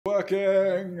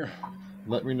working.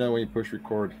 Let me know when you push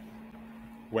record.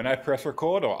 When I press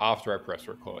record or after I press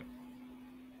record?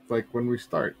 Like when we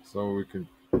start, so we can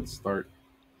start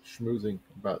schmoozing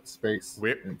about space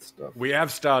and stuff. We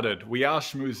have started. We are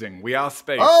schmoozing. We are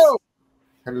space. Oh!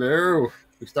 Hello.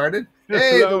 We started?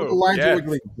 Hey, Hello. the little lines Yes. are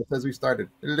wiggling. It says we started.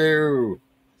 Hello.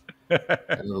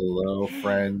 Hello,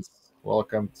 friends.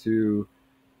 Welcome to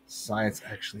Science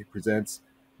Actually Presents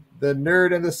The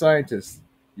Nerd and the Scientist,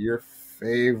 your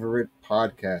favorite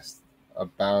podcast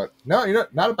about... No,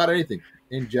 not about anything.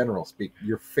 In general, speak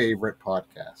your favorite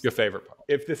podcast. Your favorite.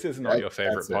 If this is not your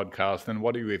favorite podcast, then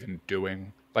what are you even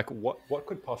doing? Like, what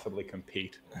could possibly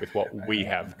compete with what we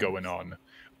have going on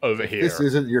over here? If this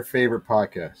isn't your favorite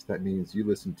podcast, that means you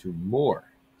listen to more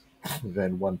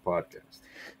than one podcast.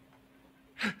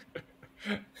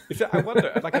 I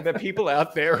wonder, like, are there people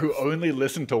out there who only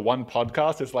listen to one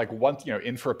podcast? It's like once,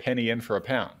 in for a penny, in for a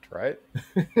pound, right?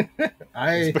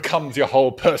 It becomes your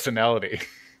whole personality.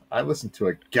 I listen to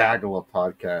a gaggle of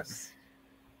podcasts.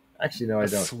 Actually, no, I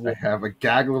don't. I have a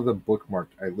gaggle of them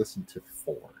bookmarked. I listen to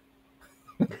 4.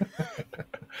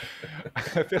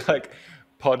 I feel like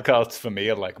podcasts for me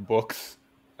are like books.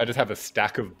 I just have a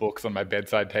stack of books on my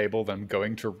bedside table that I'm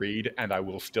going to read, and I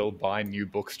will still buy new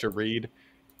books to read.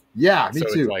 Yeah, me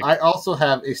too. I also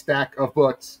have a stack of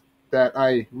books that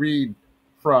I read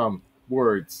from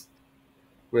words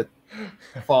with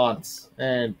fonts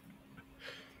and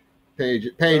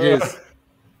pages,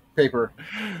 paper.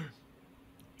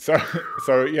 So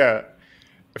yeah,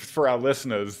 for our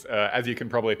listeners, as you can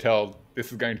probably tell,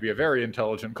 this is going to be a very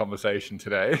intelligent conversation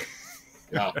today.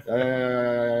 Yeah.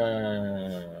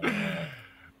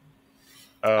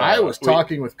 I was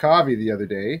talking with Kovi the other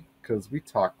day, because we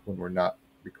talk when we're not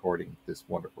recording this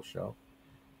wonderful show,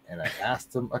 and I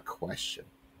asked him a question.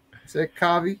 I said,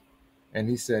 Kovi, and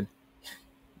he said,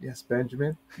 yes,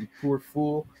 Benjamin, you poor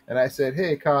fool. And I said,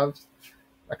 hey, Covs.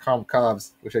 I call him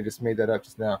Covs, which I just made that up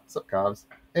just now. What's up, Covs?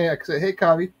 And I said, hey,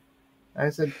 Kovi. And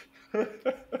I said,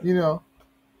 I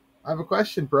have a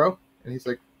question, bro. And he's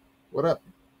like, what up,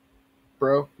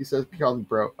 bro? He says, he calls me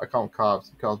bro. I call him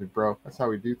Covs. He calls me bro. That's how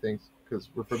we do things, because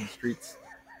we're from the streets.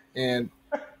 And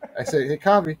I said, hey,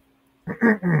 Kovi,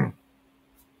 I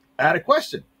had a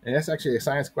question. And that's actually a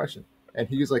science question. And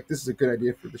he was like, this is a good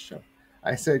idea for the show.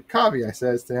 I said, Kovi. I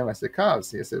says to him, I said,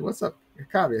 Covs. He said, what's up,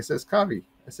 Kovi? I says, Kovi.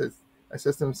 I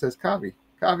says to him, says, Kovi.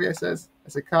 Kovi, I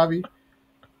said, Kovi,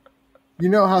 you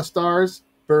know how stars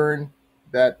burn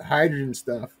that hydrogen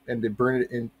stuff and they burn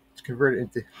it in, convert it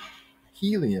into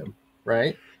helium,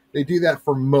 right? They do that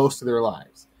for most of their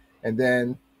lives. And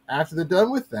then after they're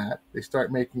done with that, they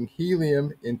start making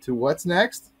helium into what's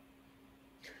next?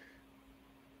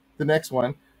 The next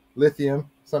one, lithium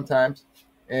sometimes.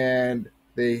 And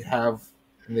they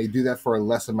do that for a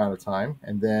less amount of time.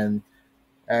 And then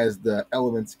as the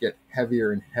elements get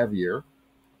heavier and heavier,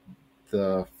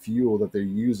 the fuel that they're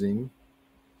using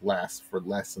lasts for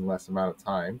less and less amount of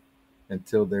time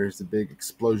until there's a big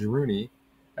explosion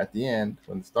at the end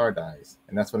when the star dies.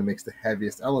 And that's when it makes the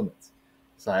heaviest elements.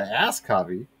 So I asked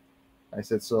Kovi, I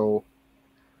said, so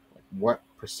what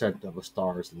percent of a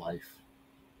star's life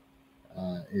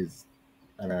is,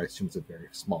 and I assume it's a very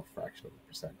small fraction of a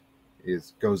percent,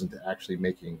 goes into actually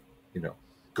making,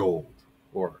 gold,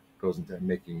 or goes into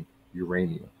making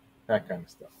uranium, that kind of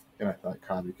stuff. And I thought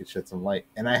Kovi could shed some light.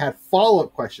 And I had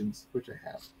follow-up questions, which I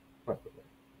have, by the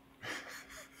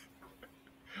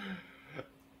way.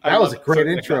 That was a great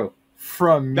intro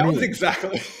from me. That was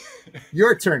exactly...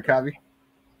 Your turn, Kovi.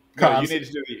 No, you need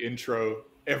to do the intro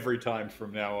every time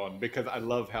from now on, because I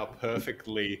love how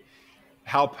perfectly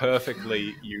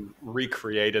you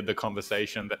recreated the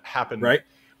conversation that happened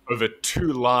over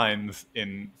 2 lines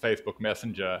in Facebook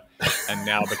Messenger, and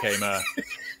now became a...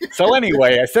 So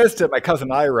anyway, I says to my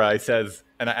cousin Ira, I says,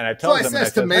 and I tell him... So I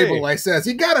says to Mabel, hey, I says,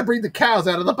 you got to bring the cows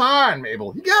out of the barn,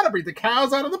 Mabel. You got to bring the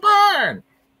cows out of the barn.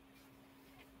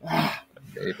 Ah,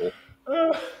 Mabel.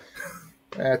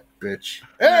 That bitch.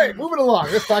 Hey, moving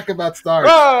along. Let's talk about stars.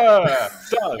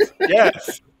 Stars.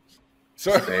 Yes.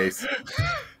 So,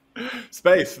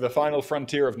 Space, the final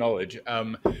frontier of knowledge.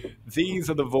 These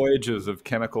are the voyages of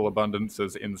chemical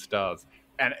abundances in stars.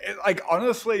 And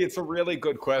honestly, it's a really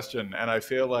good question. And I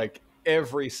feel like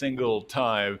every single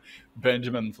time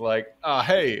Benjamin's like,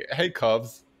 hey,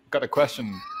 Cubs, got a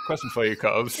question for you,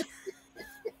 Cubs.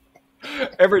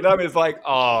 Every time he's like,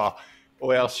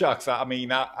 well, shucks. I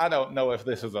mean, I don't know if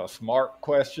this is a smart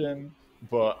question,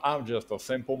 but I'm just a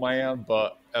simple man,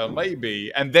 but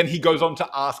maybe. And then he goes on to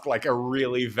ask like a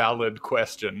really valid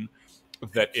question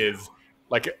that is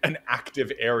like an active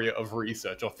area of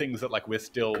research, or things that like we're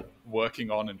still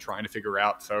working on and trying to figure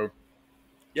out. So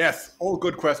Yes, all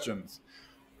good questions.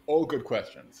 All good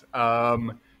questions.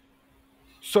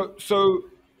 So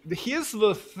here's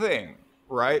the thing,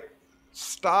 right?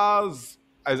 Stars,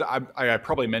 as I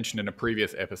probably mentioned in a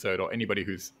previous episode, or anybody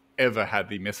who's ever had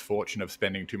the misfortune of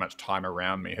spending too much time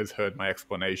around me has heard my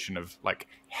explanation of like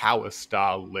how a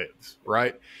star lives,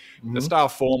 right? A Hmm. star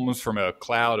forms from a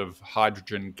cloud of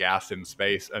hydrogen gas in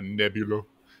space, a nebula.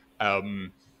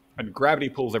 Um, and gravity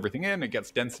pulls everything in. It gets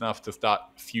dense enough to start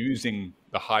fusing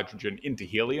the hydrogen into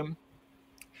helium,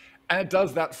 and it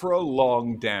does that for a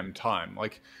long damn time.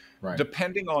 Like, Right.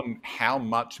 depending on how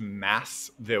much mass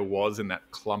there was in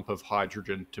that clump of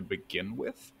hydrogen to begin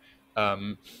with,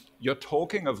 um, you're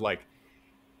talking of like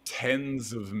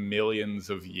tens of millions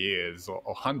of years, or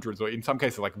hundreds, or in some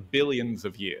cases like billions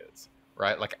of years,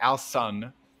 right? Like our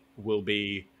sun will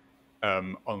be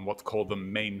on what's called the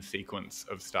main sequence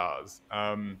of stars,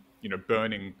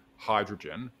 burning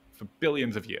hydrogen for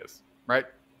billions of years, right?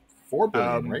 4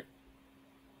 billion, Um, right?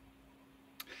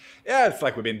 Yeah, it's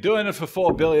like we've been doing it for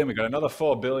 4 billion. We got another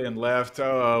 4 billion left.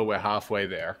 Oh, we're halfway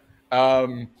there.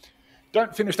 Um,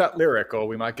 don't finish that lyric, or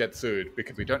we might get sued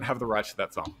because we don't have the rights to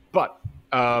that song. But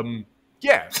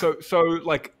yeah, so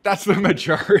like that's the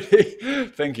majority.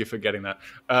 Thank you for getting that.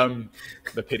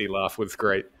 The pity laugh was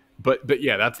great, but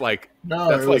yeah, No, it that's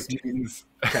like was me tens.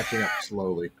 catching up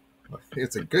slowly.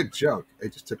 It's a good joke.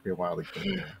 It just took me a while to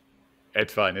get there.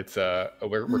 It's fine. It's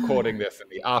we're recording this in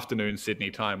the afternoon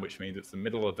Sydney time, which means it's the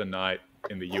middle of the night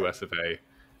in the US of A,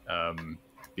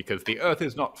 because the Earth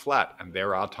is not flat and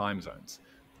there are time zones.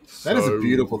 That is a So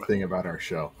beautiful thing about our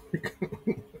show.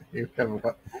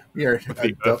 We are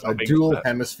the Earth a not being dual flat,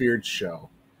 hemisphered show.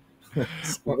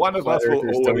 So one of flat us will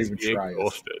earthers don't always even be try us.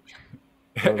 exhausted.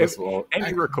 One of us will.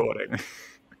 Any recording.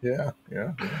 Yeah,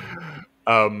 yeah.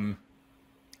 Um,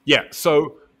 yeah.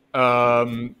 So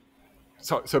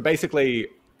basically,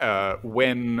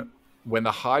 when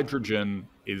the hydrogen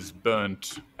is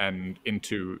burnt and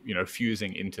into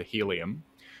fusing into helium,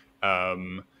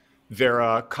 um, there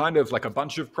are kind of like a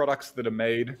bunch of products that are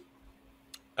made,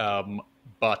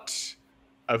 but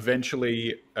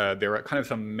eventually there are kind of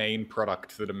some main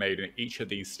products that are made in each of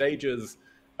these stages,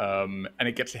 and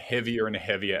it gets heavier and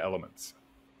heavier elements.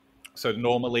 So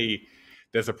normally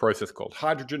there's a process called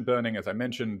hydrogen burning, as I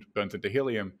mentioned, burns into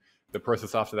helium. The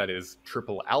process after that is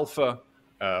triple alpha,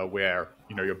 where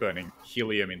you're burning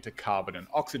helium into carbon and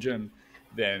oxygen.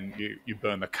 Then you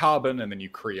burn the carbon, and then you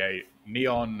create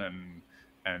neon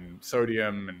and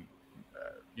sodium and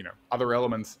other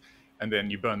elements. And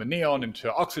then you burn the neon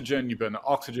into oxygen. You burn the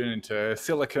oxygen into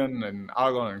silicon and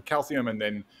argon and calcium, and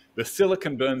then the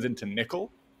silicon burns into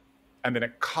nickel. And then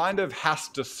it kind of has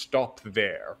to stop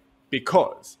there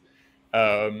because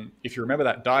if you remember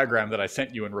that diagram that I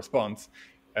sent you in response,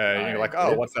 you're I like, oh,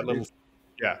 did. what's that I little? did.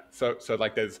 Yeah. So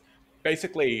like, there's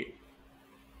basically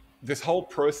this whole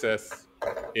process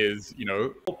is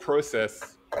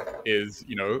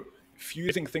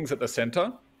fusing things at the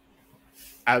center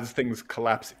as things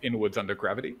collapse inwards under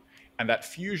gravity, and that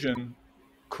fusion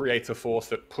creates a force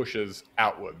that pushes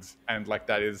outwards, and like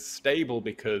that is stable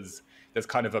because there's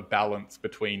kind of a balance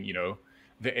between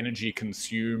the energy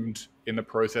consumed in the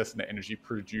process and the energy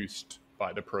produced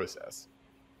by the process.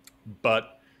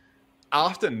 But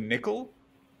after nickel,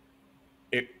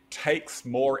 it takes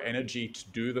more energy to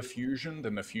do the fusion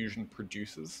than the fusion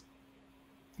produces,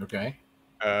 Okay.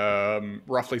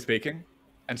 roughly speaking.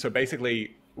 And so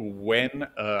basically, when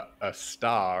a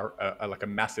star, like a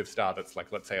massive star that's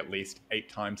like, let's say, at least 8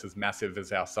 times as massive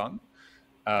as our sun,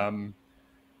 um,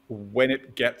 when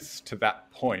it gets to that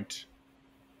point,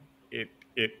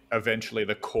 it eventually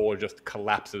the core just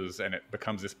collapses and it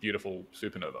becomes this beautiful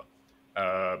supernova,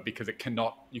 because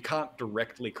you can't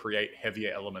directly create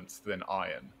heavier elements than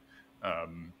iron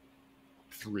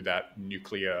through that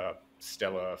nuclear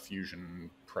stellar fusion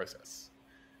process.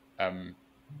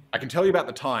 I can tell you about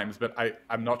the times, but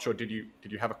I'm not sure. Did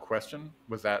you have a question?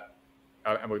 Was that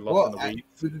and we lost in Well, the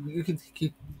weeds? you can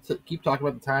keep talking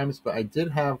about the times, but I did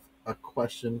have a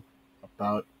question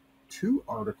about two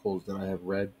articles that I have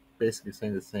read, basically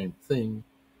saying the same thing,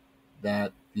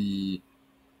 that the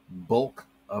bulk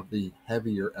of the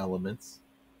heavier elements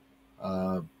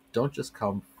don't just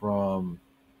come from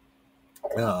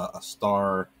a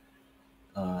star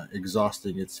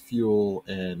exhausting its fuel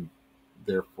and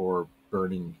therefore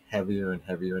burning heavier and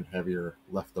heavier and heavier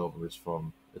leftovers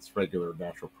from its regular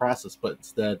natural process, but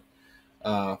instead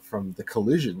from the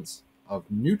collisions of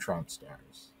neutron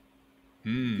stars.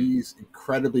 These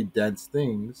incredibly dense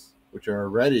things, which are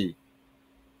already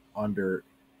under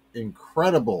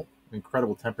incredible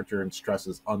temperature and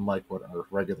stresses, unlike what our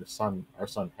sun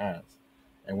has,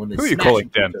 and when they Who are you smash calling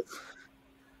into each dense? other,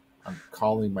 I'm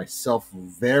calling myself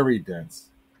very dense.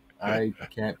 I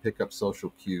can't pick up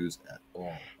social cues at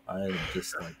all. I am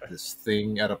just like this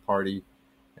thing at a party,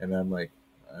 and I'm like,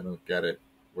 I don't get it.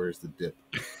 Where's the dip?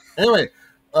 Anyway,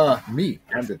 I'm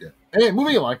the dip. Anyway,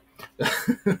 moving along.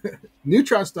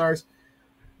 Neutron stars,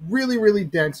 really, really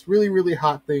dense, really, really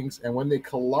hot things, and when they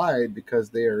collide, because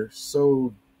they are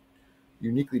so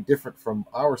uniquely different from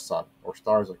our sun or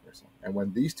stars like our sun, and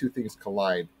when these two things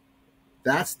collide,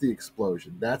 that's the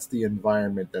explosion. That's the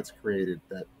environment that's created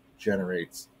that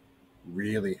generates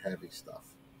really heavy stuff.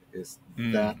 Is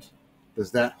that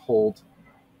does that hold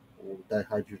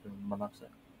dihydrogen monoxide?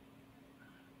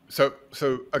 So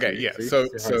okay, yeah. See So how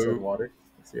I said water.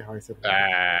 See how I said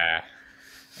water?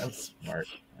 I'm smart.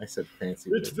 I said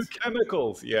fancy it's words. the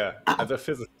chemicals. Yeah, as a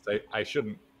physicist, I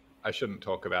shouldn't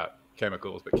talk about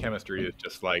chemicals, but chemistry is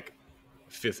just like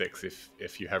physics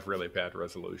if you have really bad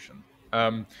resolution.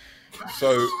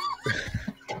 So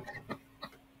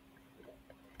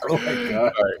Oh my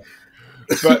god!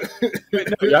 but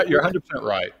no, yeah, you're 100%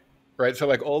 right. Right. So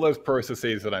like all those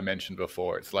processes that I mentioned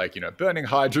before, it's like, burning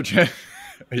hydrogen.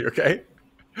 Are you okay?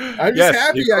 I'm just Yes,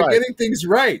 happy you're I'm right. getting things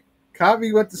right.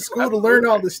 Kovi went to school to learn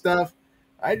all this stuff.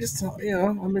 I just,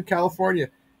 I'm in California.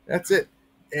 That's it,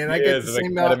 and I get Years the of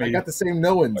same. I academy. got the same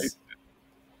knowings.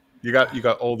 You got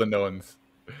all the knowns.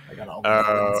 I got all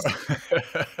the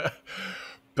knowings.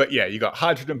 But yeah, you got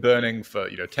hydrogen burning for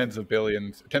tens of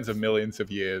millions of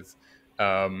years.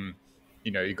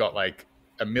 You got like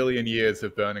 1,000,000 years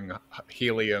of burning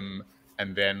helium,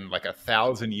 and then like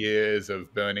 1,000 years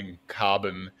of burning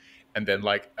carbon, and then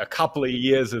like a couple of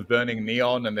years of burning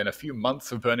neon, and then a few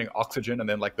months of burning oxygen, and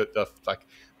then like the like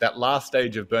that last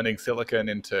stage of burning silicon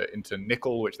into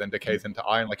nickel, which then decays into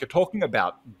iron. Like you're talking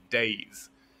about days.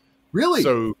 Really?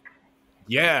 So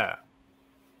yeah,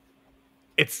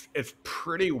 it's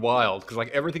pretty wild because like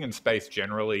everything in space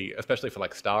generally, especially for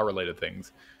like star related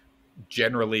things,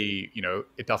 generally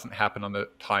it doesn't happen on the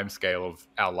time scale of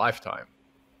our lifetime.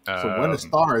 So when a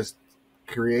star is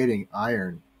creating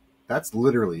iron, that's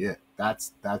literally it.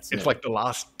 That's It's it. like the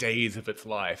last days of its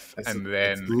life, and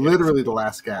then it's literally the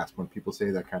last gasp. When people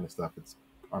say that kind of stuff, it's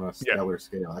on a stellar Yeah.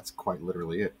 scale. That's quite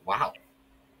literally it. Wow.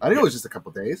 I think it was just a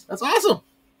couple days. That's awesome.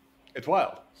 It's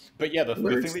wild. But yeah, the thing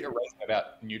that you're raising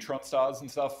about neutron stars and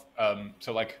stuff.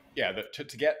 So like yeah,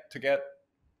 to get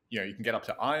you can get up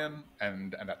to iron,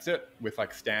 and that's it with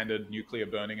like standard nuclear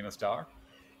burning in a star.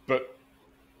 But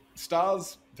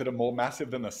stars that are more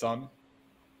massive than the sun,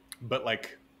 but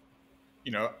like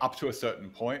up to a certain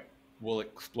point, will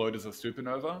explode as a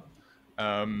supernova.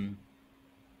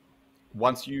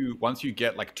 Once you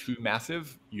get like too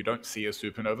massive, you don't see a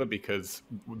supernova because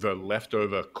the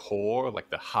leftover core, like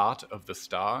the heart of the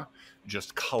star,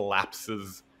 just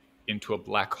collapses into a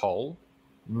black hole.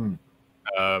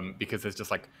 Because there's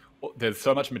just like there's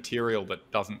so much material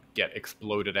that doesn't get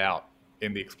exploded out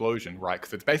in the explosion, right?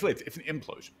 Because it's basically it's an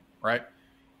implosion, right?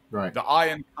 Right. The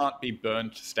iron can't be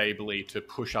burnt stably to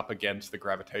push up against the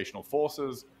gravitational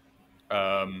forces.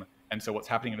 And so what's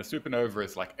happening in a supernova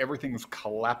is like everything's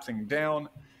collapsing down.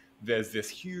 There's this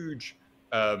huge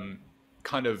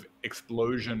kind of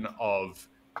explosion of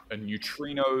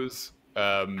neutrinos,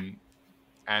 and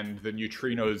the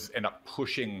neutrinos end up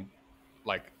pushing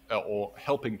or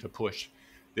helping to push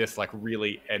this like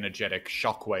really energetic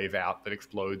shockwave out that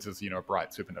explodes as a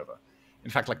bright supernova. In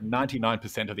fact, like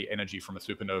 99% of the energy from a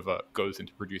supernova goes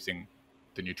into producing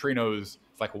the neutrinos.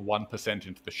 It's like 1%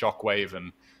 into the shockwave,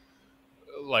 and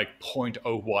like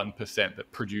 0.01%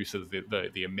 that produces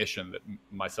the emission that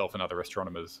myself and other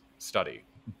astronomers study.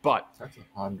 But that's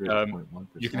 100.1%.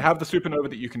 You can have the supernova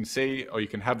that you can see, or you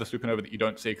can have the supernova that you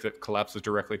don't see because it collapses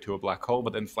directly to a black hole.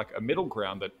 But then it's like a middle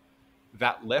ground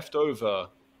that leftover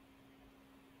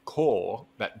core,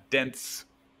 that dense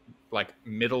like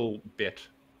middle bit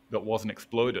that wasn't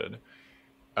exploded,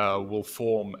 will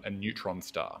form a neutron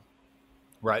star,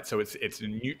 right? So it's a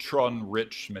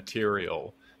neutron-rich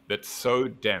material that's so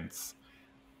dense,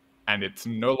 and it's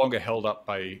no longer held up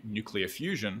by nuclear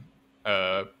fusion,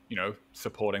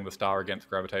 supporting the star against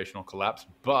gravitational collapse,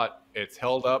 but it's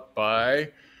held up by,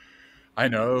 I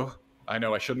know,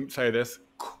 I shouldn't say this,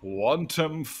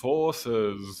 quantum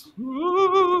forces. I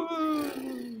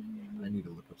need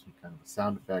to look up some kind of a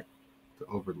sound effect to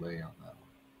overlay on that one.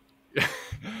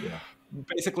 Yeah.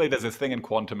 Basically, there's this thing in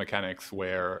quantum mechanics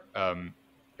where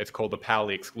it's called the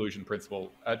Pauli exclusion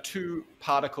principle. Two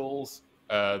particles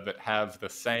that have the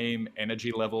same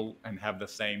energy level and have the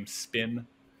same spin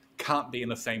can't be in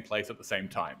the same place at the same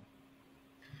time.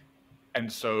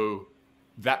 And so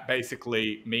that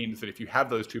basically means that if you have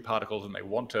those two particles and they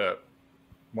want to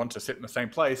sit in the same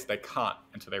place, they can't,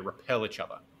 and so they repel each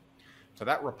other. So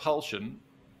that repulsion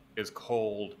is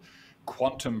called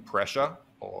quantum pressure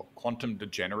or quantum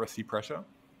degeneracy pressure.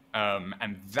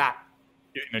 And that,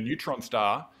 in a neutron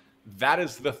star, that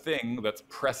is the thing that's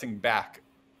pressing back,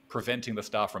 preventing the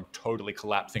star from totally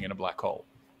collapsing in a black hole.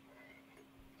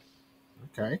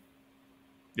 Okay.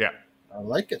 Yeah. I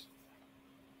like it.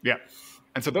 Yeah.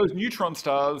 And so those neutron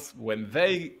stars, when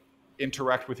they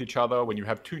interact with each other, when you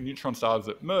have two neutron stars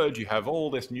that merge, you have all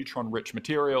this neutron-rich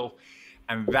material,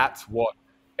 and that's what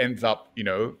ends up,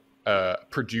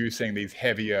 producing these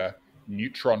heavier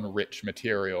neutron-rich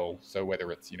material. So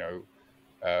whether it's,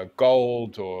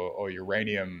 gold or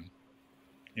uranium,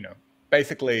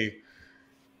 basically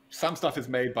some stuff is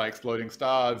made by exploding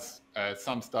stars,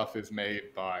 some stuff is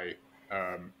made by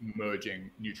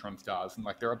merging neutron stars, and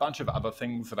like there are a bunch of other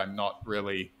things that I'm not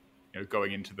really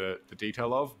going into the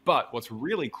detail of. But what's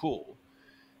really cool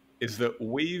is that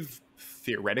we've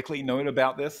theoretically known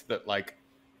about this, that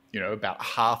about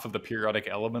half of the periodic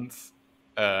elements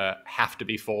have to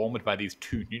be formed by these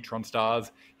two neutron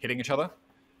stars hitting each other.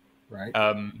 Right.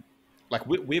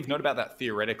 We've known about that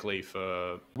theoretically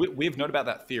for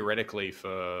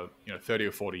 30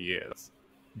 or 40 years,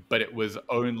 but it was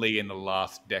only in the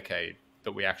last decade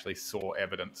that we actually saw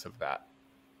evidence of that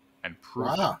and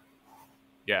proof. Wow.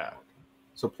 Yeah.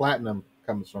 So platinum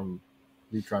comes from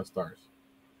neutron stars.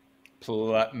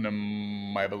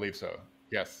 Platinum, I believe so.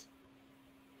 Yes.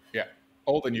 Yeah.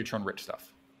 All the neutron-rich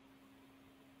stuff.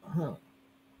 Huh.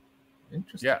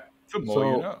 Interesting. Yeah. The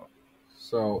more you know.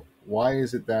 So why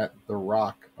is it that the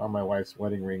rock on my wife's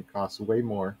wedding ring costs way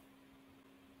more,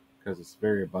 because it's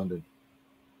very abundant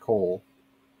coal,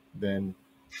 than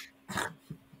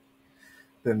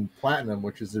platinum,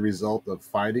 which is the result of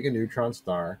finding a neutron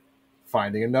star,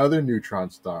 finding another neutron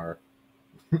star,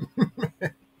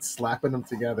 slapping them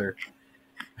together,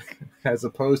 as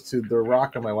opposed to the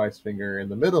rock on my wife's finger in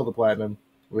the middle of the platinum,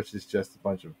 which is just a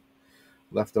bunch of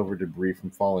leftover debris from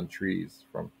fallen trees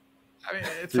from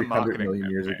it's 300 million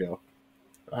years ago.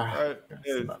 That's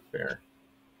not fair.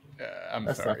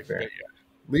 That's sorry. Not fair. Yeah.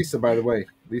 Lisa, by the way,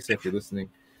 if you're listening,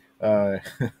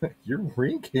 your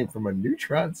ring came from a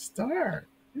neutron star.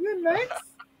 Isn't that nice?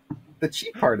 The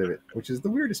cheap part of it, which is the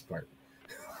weirdest part.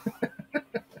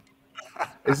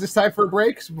 Is this time for a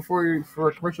break for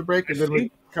a commercial break, and then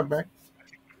we come back?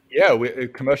 Yeah,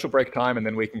 commercial break time, and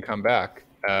then we can come back.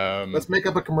 Let's make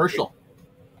up a commercial.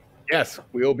 Yes,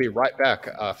 we'll be right back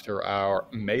after our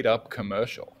made-up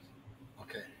commercial.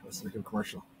 Okay, let's make a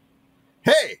commercial.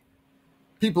 Hey,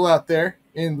 people out there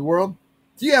in the world,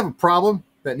 do you have a problem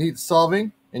that needs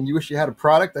solving, and you wish you had a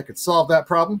product that could solve that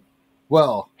problem?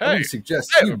 Well, let me suggest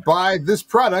you buy this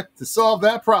product to solve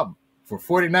that problem for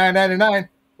 $49.99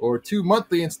 or 2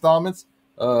 monthly installments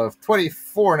of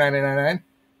 $24.99.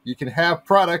 You can have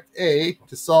product A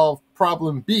to solve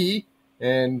problem B,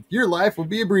 and your life will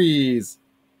be a breeze.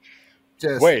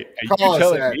 Just wait, are you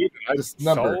telling me that this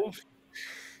number?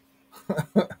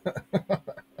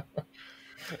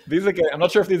 I'm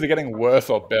not sure if these are getting worse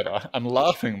or better. I'm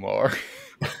laughing more.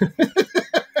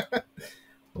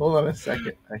 Hold on a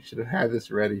second. I should have had this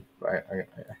ready. I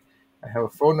have a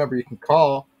phone number you can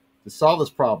call to solve this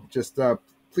problem. Just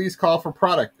please call for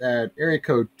product at area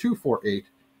code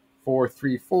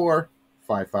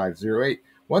 248-434-5508.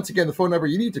 Once again, the phone number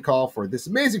you need to call for this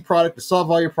amazing product to solve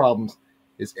all your problems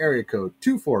is area code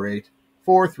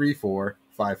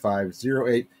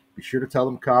 248-434-5508. Be sure to tell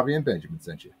them Kovi and Benjamin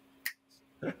sent you.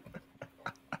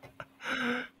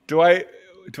 Do I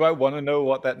want to know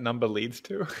what that number leads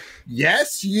to?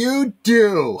 Yes, you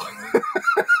do.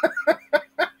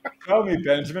 Tell me,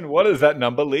 Benjamin, what does that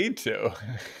number lead to?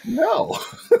 No.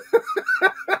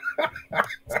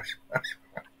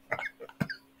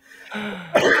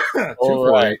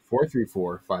 All right.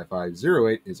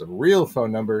 434-5508 is a real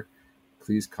phone number.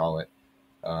 Please call it.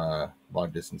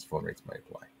 Long distance phone rates might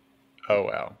apply. Oh,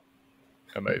 wow.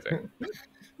 Amazing.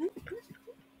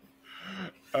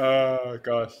 Oh,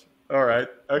 gosh. All right.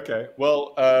 Okay.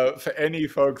 Well, for any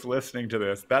folks listening to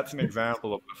this, that's an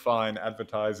example of the fine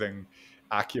advertising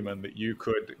acumen that you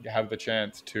could have the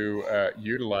chance to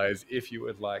utilize if you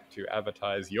would like to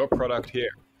advertise your product here.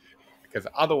 Because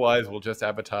otherwise, we'll just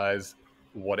advertise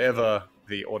whatever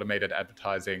the automated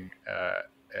advertising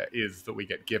is that we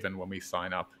get given when we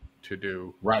sign up to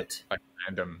do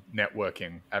random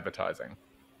networking advertising.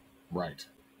 Right.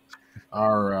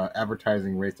 Our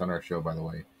advertising rates on our show, by the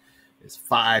way, is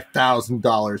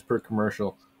 $5,000 per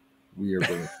commercial. We are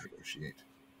willing to negotiate.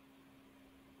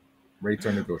 Rates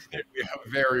are negotiable. We are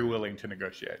very willing to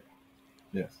negotiate.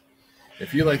 Yes.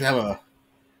 If you'd like to have a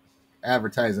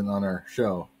advertising on our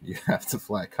show, you have to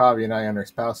fly Kovi and I on our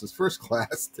spouse's first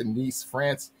class to Nice,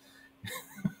 France.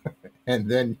 and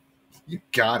then you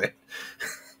got it.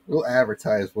 We'll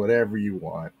advertise whatever you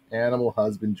want. Animal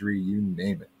husbandry, you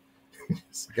name it.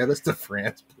 Just get us to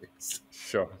France, please.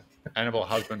 Sure. Animal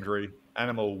husbandry,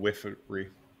 animal whiffery,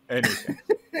 anything.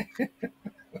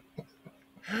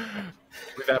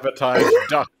 We've advertised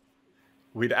duck.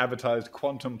 We'd advertised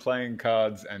quantum playing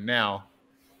cards, and now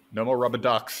no more rubber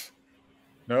ducks.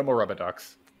 No more rubber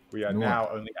ducks. We are now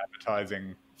only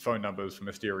advertising phone numbers from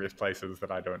mysterious places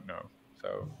that I don't know.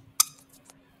 So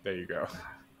there you go.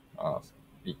 Awesome.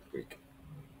 Eek, week.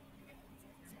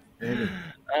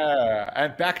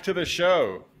 And back to the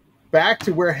show. Back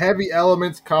to where heavy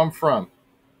elements come from.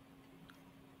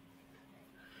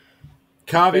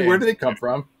 Kovi, where do they come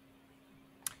from?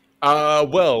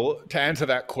 Well, to answer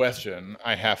that question,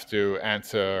 I have to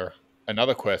answer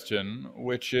another question,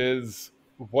 which is,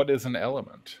 what is an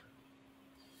element?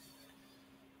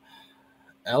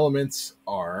 Elements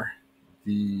are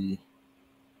the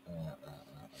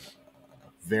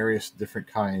various different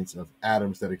kinds of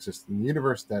atoms that exist in the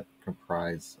universe that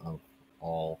comprise of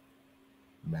all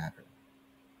matter.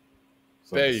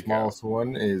 So there the smallest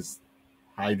one is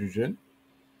hydrogen.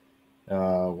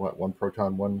 One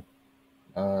proton, one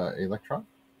electron,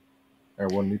 or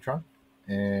one neutron.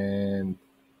 And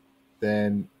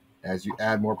then as you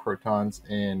add more protons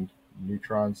and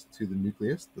neutrons to the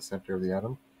nucleus, the center of the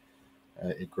atom,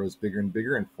 it grows bigger and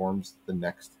bigger and forms the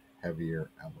next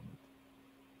heavier element.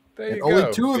 And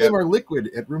only two of them are liquid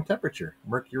at room temperature,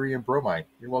 mercury and bromide.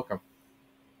 You're welcome.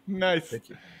 Nice. Thank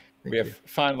you. We have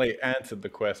finally answered the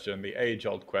question, the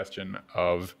age-old question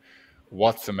of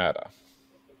what's the matter?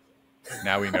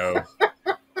 Now we know.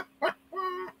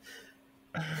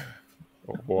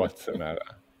 What's the matter?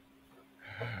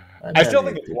 I still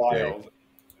think it's wild.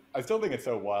 I still think it's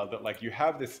so wild that like you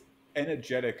have this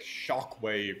energetic shock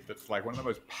wave that's like one of the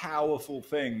most powerful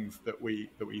things that we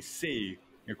see,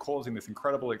 causing this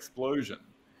incredible explosion,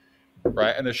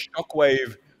 right? And the shock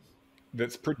wave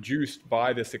that's produced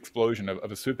by this explosion of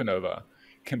a supernova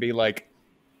can be like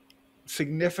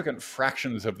significant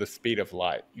fractions of the speed of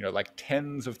light, like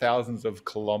tens of thousands of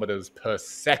kilometers per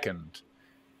second,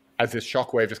 as this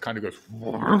shock wave just kind of goes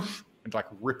and like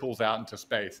ripples out into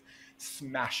space,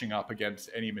 smashing up against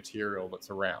any material that's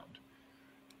around.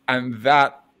 And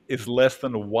that is less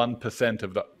than 1%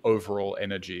 of the overall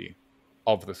energy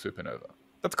of the supernova.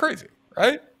 That's crazy,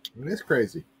 right? It is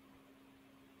crazy.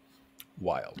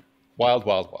 Wild. Wild,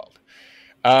 wild, wild.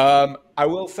 I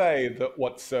will say that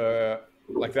what's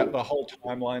like that the whole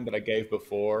timeline that I gave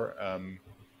before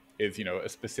is, a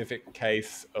specific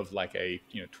case of like a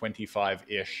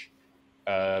 25-ish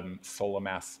solar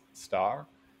mass star.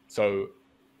 So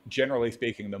generally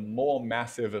speaking, the more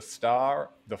massive a star,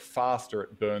 the faster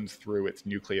it burns through its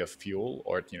nuclear fuel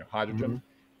or its hydrogen,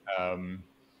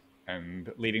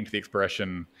 and leading to the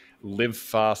expression "live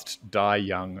fast, die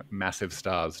young, massive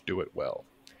stars do it well."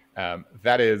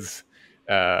 That is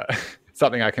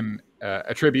something I can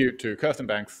attribute to Kirsten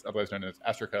Banks, otherwise known as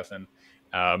Astro Kirsten.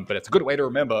 But it's a good way to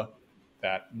remember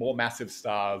that more massive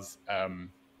stars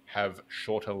have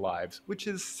shorter lives, which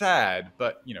is sad,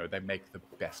 but they make the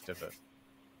best of it.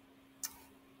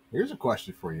 Here's a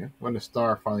question for you. When a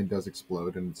star finally does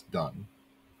explode and it's done,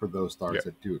 for those stars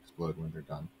that do explode when they're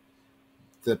done,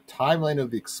 the timeline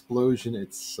of the explosion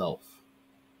itself.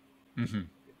 Mm-hmm.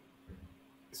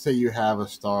 Say you have a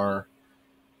star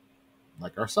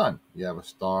like our sun. You have a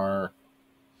star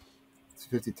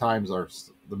 50 times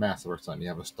the mass of our sun. You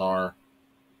have a star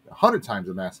 100 times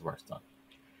the mass of our sun.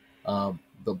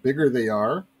 The bigger they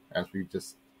are, as we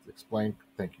just explained,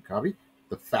 thank you, Kovi,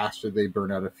 the faster they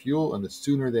burn out of fuel and the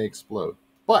sooner they explode.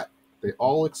 But they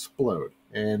all explode.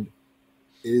 And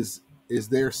is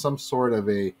there some sort of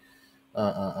a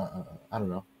a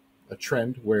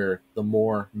trend where the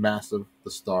more massive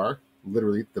the star,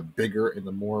 literally the bigger and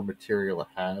the more material it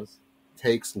has,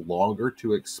 takes longer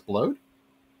to explode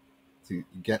to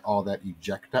get all that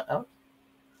ejecta out?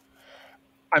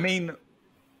 I mean,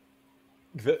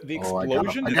 the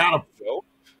explosion. I got him.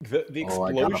 The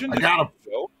explosion. I got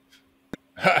him.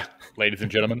 Ladies and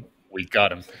gentlemen, we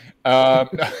got him.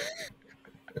 The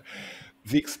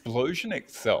explosion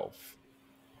itself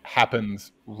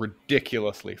happens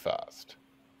ridiculously fast,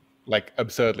 like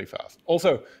absurdly fast.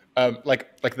 Also,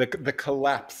 like the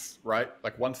collapse, right?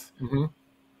 Like once,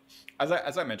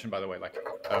 as I mentioned, by the way, like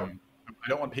I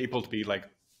don't want people to be like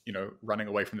running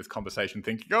away from this conversation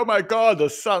thinking, "Oh my God, the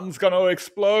sun's gonna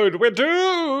explode. We're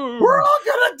doomed. We're all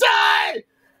gonna die."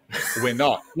 We're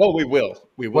not. Well, we will.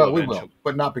 We will,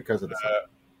 but not because of the sun.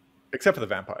 Except for the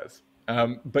vampires.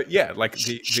 But yeah, like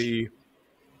the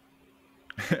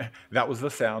that was the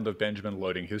sound of Benjamin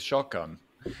loading his shotgun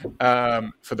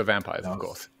for the vampires, of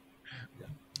course.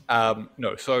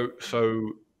 No, so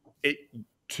it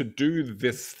to do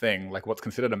this thing, like what's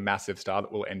considered a massive star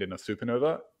that will end in a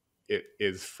supernova, it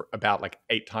is about like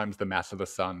 8 times the mass of the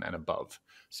sun and above.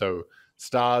 So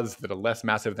stars that are less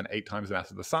massive than 8 times the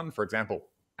mass of the sun, for example,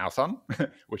 our sun,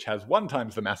 which has 1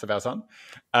 times the mass of our sun,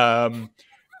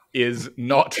 is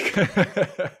not so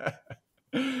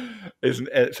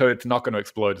it's not going to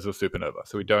explode as a supernova.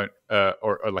 So we don't,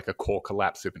 or like a core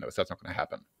collapse supernova. So that's not going to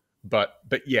happen. But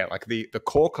yeah, like the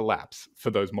core collapse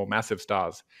for those more massive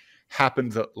stars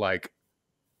happens at like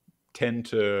 10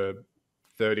 to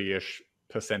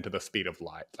 30-ish% of the speed of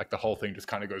light. Like the whole thing just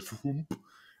kind of goes whoop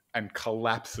and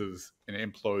collapses and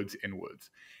implodes inwards.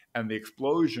 And the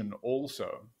explosion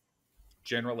also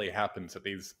generally happens at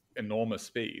these enormous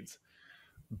speeds.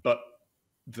 But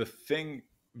the thing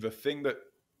that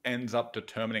ends up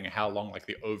determining how long like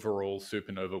the overall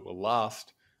supernova will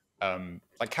last,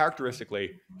 like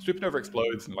characteristically, supernova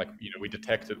explodes and like we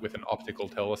detect it with an optical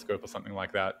telescope or something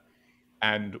like that,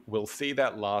 and we'll see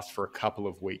that last for a couple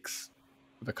of weeks.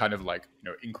 The kind of like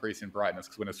increase in brightness,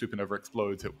 because when a supernova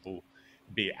explodes, it will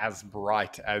be as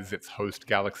bright as its host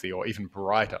galaxy, or even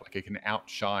brighter. Like it can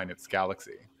outshine its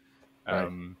galaxy.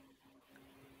 Right.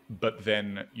 But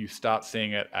then you start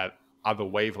seeing it at other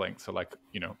wavelengths. So like,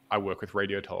 I work with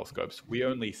radio telescopes. We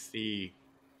only see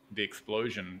the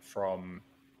explosion from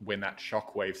when that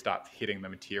shock wave starts hitting the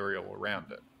material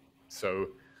around it. So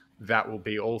that will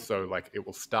be also like, it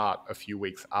will start a few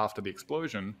weeks after the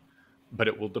explosion, but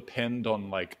it will depend on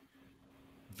like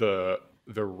the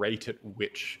rate at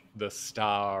which the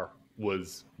star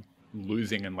was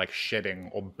losing and like shedding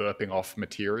or burping off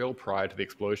material prior to the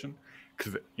explosion.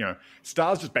 Because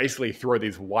stars just basically throw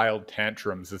these wild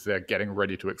tantrums as they're getting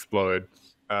ready to explode,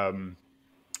 and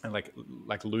like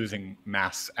losing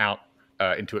mass out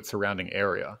into its surrounding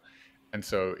area. And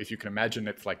so if you can imagine,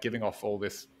 it's like giving off all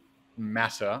this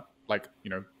matter, like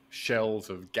shells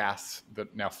of gas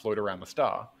that now float around the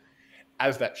star.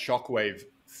 As that shockwave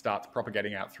starts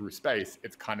propagating out through space,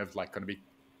 it's kind of like going to be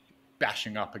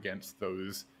bashing up against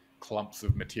those clumps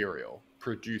of material,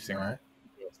 producing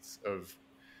bursts of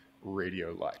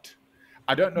radio light.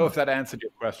 I don't know if that answered your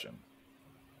question.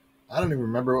 I don't even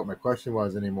remember what my question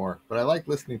was anymore, but I like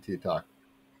listening to you talk.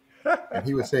 And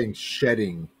he was saying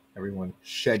shedding. Everyone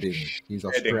shedding. He's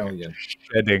Australian.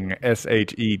 Shedding.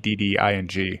 SHEDDING.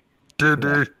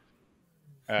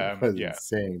 I wasn't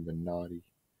saying the naughty.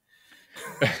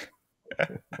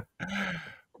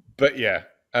 But yeah,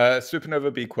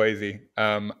 supernova be crazy.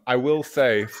 I will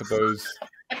say for those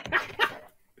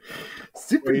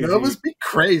supernovas be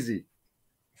crazy.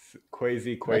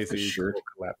 Crazy shirt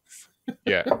collapse.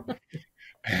 Yeah.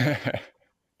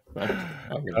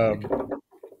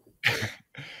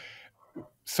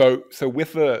 So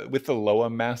with the lower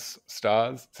mass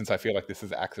stars, since I feel like this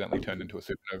has accidentally turned into a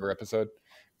supernova episode,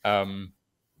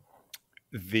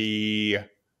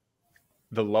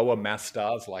 the lower mass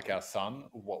stars like our sun,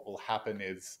 what will happen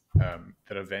is that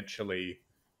eventually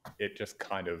it just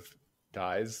kind of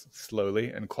dies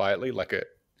slowly and quietly, like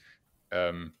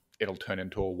it'll turn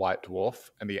into a white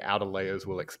dwarf and the outer layers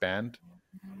will expand.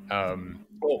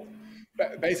 Well,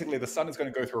 basically the sun is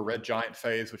going to go through a red giant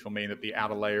phase, which will mean that the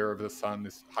outer layer of the sun,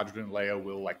 this hydrogen layer,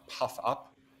 will like puff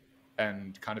up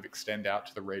and kind of extend out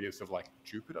to the radius of like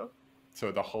Jupiter.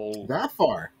 So the whole... That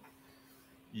far?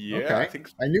 Yeah, okay. I think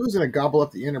so. I knew it was going to gobble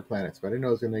up the inner planets, but I didn't know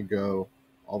it was going to go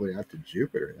all the way out to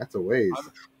Jupiter. That's a ways.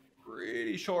 I'm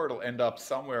pretty sure it'll end up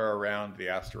somewhere around the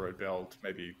asteroid belt,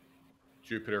 maybe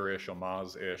Jupiter-ish or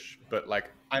Mars-ish. But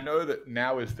like, I know that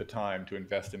now is the time to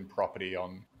invest in property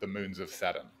on the moons of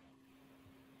Saturn.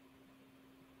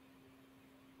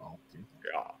 Oh, dude.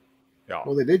 Yeah.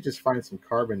 Well, they did just find some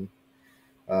carbon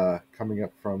coming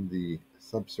up from the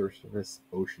subsurface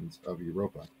oceans of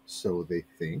Europa. So they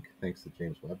think, thanks to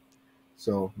James Webb.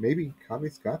 So maybe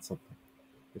Kovi's got something.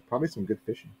 There's probably some good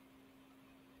fishing.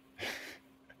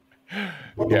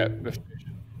 Yeah, the fish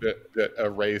that are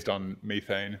raised on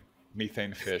methane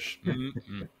fish.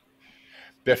 Mm-mm.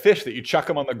 They're fish that you chuck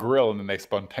them on the grill and then they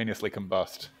spontaneously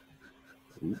combust.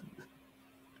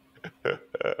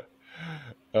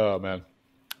 Oh man.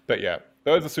 But yeah,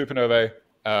 those are supernovae.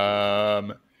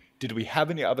 Did we have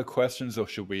any other questions, or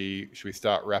should we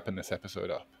start wrapping this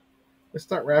episode up? Let's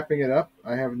start wrapping it up.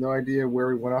 I have no idea where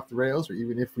we went off the rails, or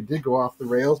even if we did go off the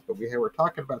rails, but we were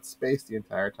talking about space the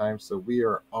entire time, so we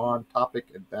are on topic,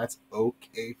 and that's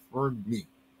okay for me.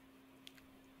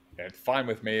 Yeah, it's fine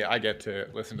with me. I get to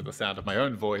listen to the sound of my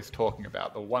own voice talking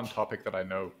about the one topic that I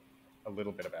know a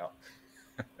little bit about.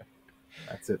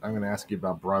 That's it. I'm going to ask you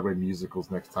about Broadway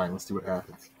musicals next time. Let's see what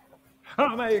happens.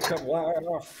 Make them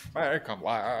laugh. Make them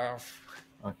laugh.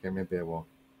 Okay, maybe I will.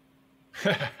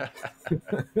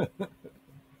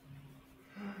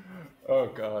 Oh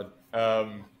God.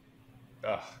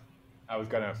 Ugh, I was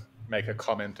going to make a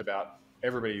comment about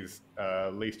everybody's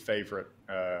least favorite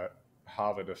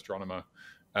Harvard astronomer,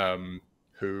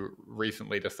 who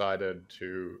recently decided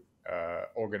to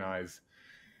organize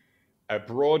a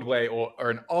Broadway or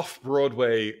an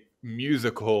off-Broadway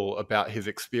musical about his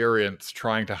experience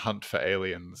trying to hunt for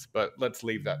aliens. But let's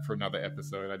leave that for another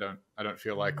episode. I don't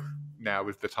feel like now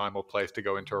is the time or place to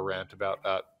go into a rant about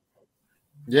that.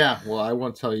 Yeah, well, I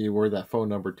won't tell you where that phone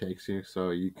number takes you,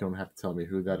 so you don't have to tell me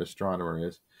who that astronomer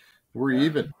is. We're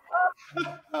even.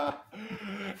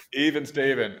 Even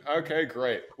Steven. Okay,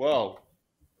 great. Well,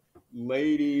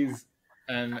 ladies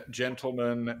and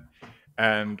gentlemen,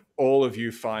 and all of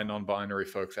you fine non-binary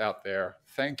folks out there,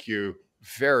 thank you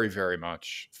very, very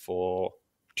much for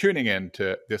tuning in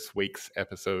to this week's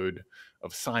episode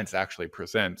of Science Actually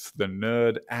Presents The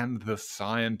Nerd and the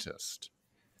Scientist.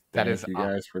 That Thank is you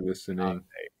our guys for listening.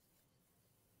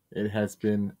 It has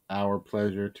been our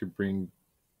pleasure to bring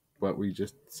what we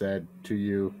just said to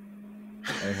you.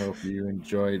 I hope you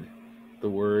enjoyed the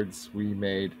words we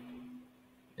made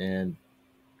and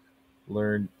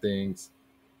learned things.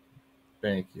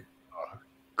 Thank you.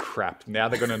 crap. Now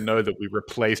they're going to know that we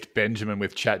replaced Benjamin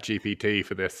with ChatGPT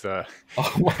for this. Oh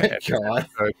my God.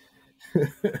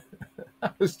 I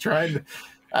was trying to,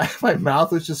 my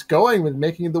mouth was just going with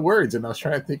making the words, and I was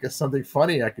trying to think of something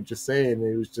funny I could just say, and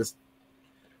it was just,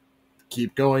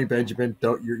 keep going, Benjamin.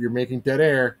 Don't, you're making dead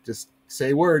air. Just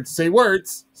say words. Say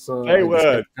words. So Say I words.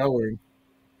 just kept going.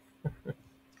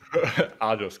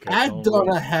 I'll just I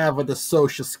don't have the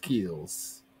social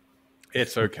skills.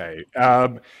 It's okay.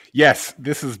 Yes,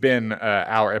 this has been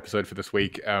our episode for this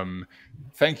week.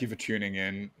 Thank you for tuning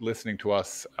in, listening to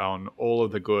us on all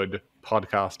of the good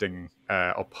podcasting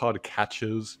or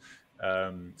podcatchers,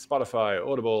 Spotify,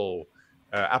 Audible,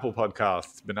 Apple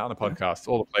Podcasts, Banana Podcasts,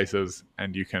 all the places.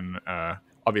 And you can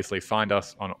obviously find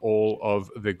us on all of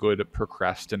the good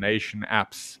procrastination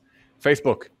apps,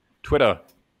 Facebook, Twitter,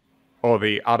 or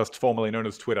the artist formerly known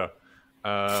as Twitter,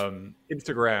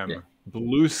 Instagram, Yeah.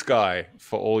 Blue Sky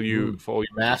for all you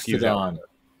Mastodon,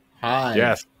 Hive,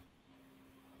 yes,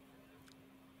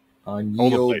 on all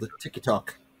the Yield, places.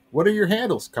 TikTok. What are your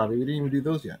handles, Kovi? We didn't even do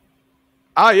those yet.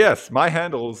 Yes, my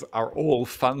handles are all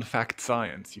Fun Fact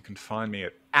Science. You can find me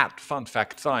at Fun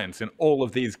Fact Science in all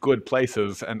of these good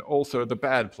places and also the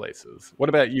bad places. What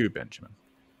about you, Benjamin?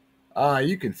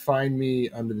 You can find me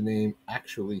under the name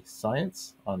Actually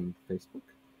Science on Facebook,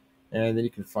 and then you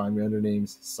can find me under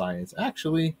names Science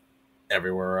Actually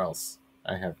everywhere else.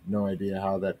 I have no idea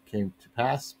how that came to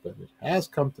pass, but it has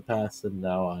come to pass, and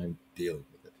now I'm dealing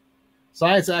with it.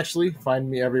 Science Actually, find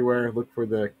me everywhere. Look for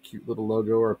the cute little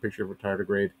logo or a picture of a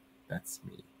tardigrade. That's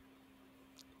me.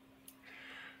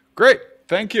 Great.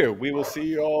 Thank you. We will see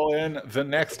you all in the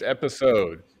next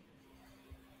episode.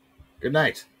 Good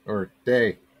night or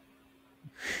day.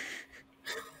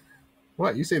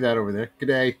 What? You say that over there. Good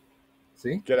day.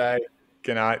 See? Good day.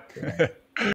 Good night.